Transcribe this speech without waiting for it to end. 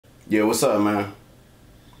Yeah, what's up, man?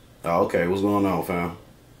 Oh, okay, what's going on, fam?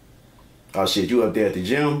 Oh, shit, you up there at the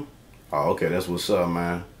gym? Oh, okay, that's what's up,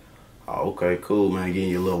 man. Oh, okay, cool, man.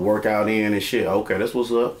 Getting your little workout in and shit. Okay, that's what's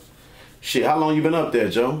up. Shit, how long you been up there,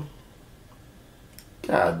 Joe?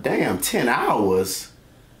 God damn, 10 hours?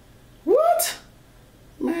 What?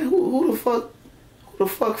 Man, who the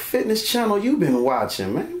fuck fitness channel you been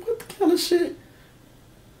watching, man? What the kind of shit?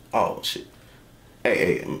 Oh, shit.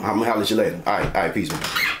 Hey, I'm gonna holler at you later. All right, peace, man.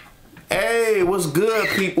 Hey, what's good,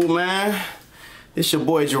 people, man? It's your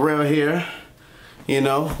boy Jorrell here. You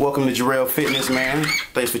know, welcome to Jorrellfitness, man.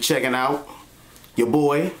 Thanks for checking out your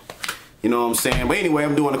boy. You know what I'm saying? But anyway,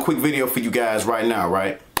 I'm doing a quick video for you guys right now,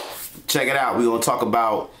 right? Check it out. We're gonna talk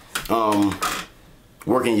about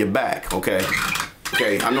working your back, okay?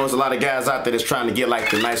 Okay, I know there's a lot of guys out there that's trying to get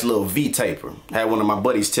like the nice little V-taper. I had one of my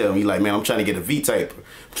buddies tell me, like, man, I'm trying to get a V-taper.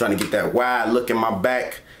 I'm trying to get that wide look in my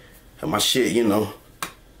back and my shit, you know,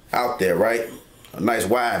 out there, right? A nice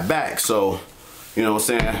wide back. So, you know what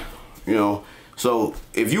I'm saying? You know, so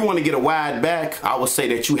if you want to get a wide back, I would say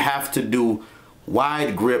that you have to do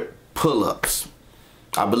wide grip pull-ups.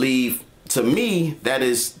 I believe, to me, that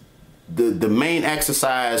is the main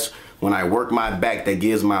exercise when I work my back that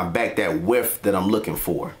gives my back that width that I'm looking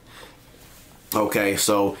for. Okay,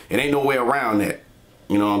 so it ain't no way around that.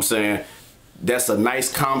 You know what I'm saying? That's a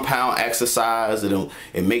nice compound exercise.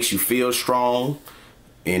 It makes you feel strong.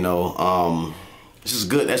 You know, this is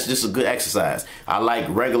good. That's just a good exercise. I like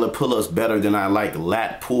regular pull-ups better than I like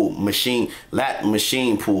lat machine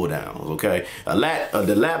pull downs. Okay, the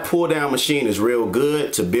lat pull down machine is real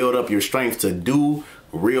good to build up your strength to do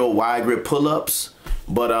real wide grip pull-ups.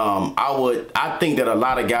 But I think that a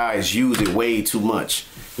lot of guys use it way too much.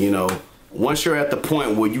 You know, once you're at the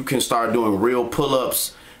point where you can start doing real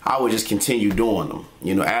pull-ups, I would just continue doing them.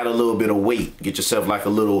 You know, add a little bit of weight, get yourself like a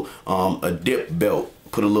little a dip belt,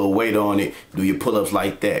 put a little weight on it, do your pull-ups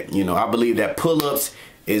like that. You know, I believe that pull-ups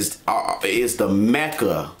is the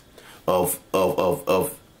mecca of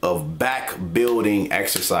back building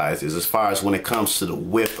exercises as far as when it comes to the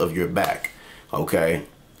width of your back. Okay,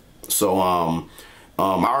 so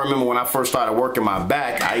I remember when I first started working my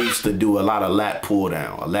back, I used to do a lot of lat pull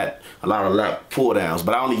down, a lot of lat pull downs,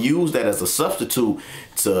 but I only used that as a substitute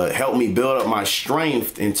to help me build up my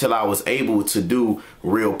strength until I was able to do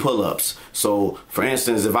real pull-ups. So for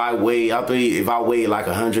instance, if I weigh like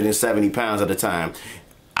 170 pounds at a time,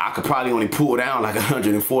 I could probably only pull down like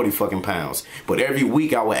 140 fucking pounds. But every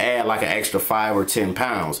week I would add like an extra 5 or 10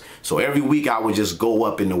 pounds. So every week I would just go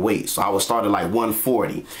up in the weight. So I would start at like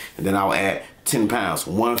 140 and then I would add 10 pounds,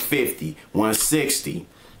 150, 160.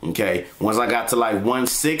 Okay. Once I got to like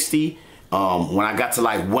 160, when I got to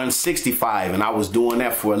like 165 and I was doing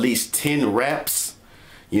that for at least 10 reps,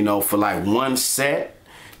 you know, for like one set,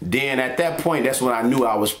 then at that point, that's when I knew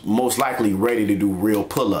I was most likely ready to do real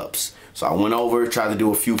pull-ups. So I went over, tried to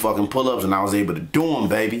do a few fucking pull-ups, and I was able to do them,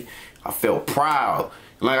 baby. I felt proud.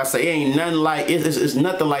 And like I say, it ain't nothing like, it's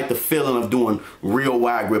nothing like the feeling of doing real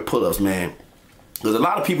wide grip pull-ups, man. Because a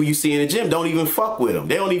lot of people you see in the gym don't even fuck with them.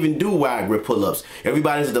 They don't even do wide grip pull-ups.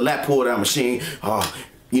 Everybody's at the lat pull down machine,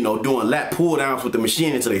 you know, doing lat pull downs with the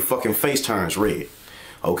machine until their fucking face turns red.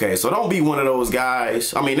 Okay, so don't be one of those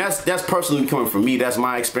guys. I mean, that's personally coming from me. That's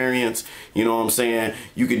my experience. You know what I'm saying?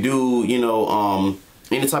 You could do, you know,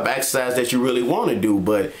 any type of exercise that you really want to do,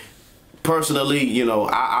 but personally, you know,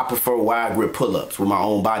 I prefer wide grip pull-ups with my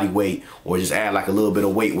own body weight, or just add like a little bit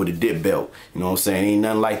of weight with a dip belt. You know what I'm saying? Ain't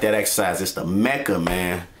nothing like that exercise. It's the mecca,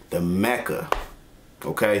 man. The mecca.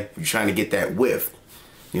 Okay? You're trying to get that width.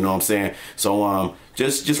 You know what I'm saying? So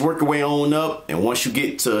just work your way on up, and once you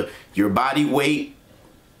get to your body weight,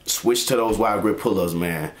 switch to those wide grip pull-ups,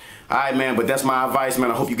 man. All right, man, but that's my advice,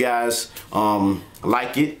 man. I hope you guys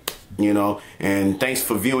like it. You know, and thanks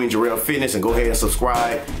for viewing Jorrellfitness, and go ahead and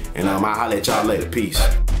subscribe, and I'll holler at y'all later. Peace.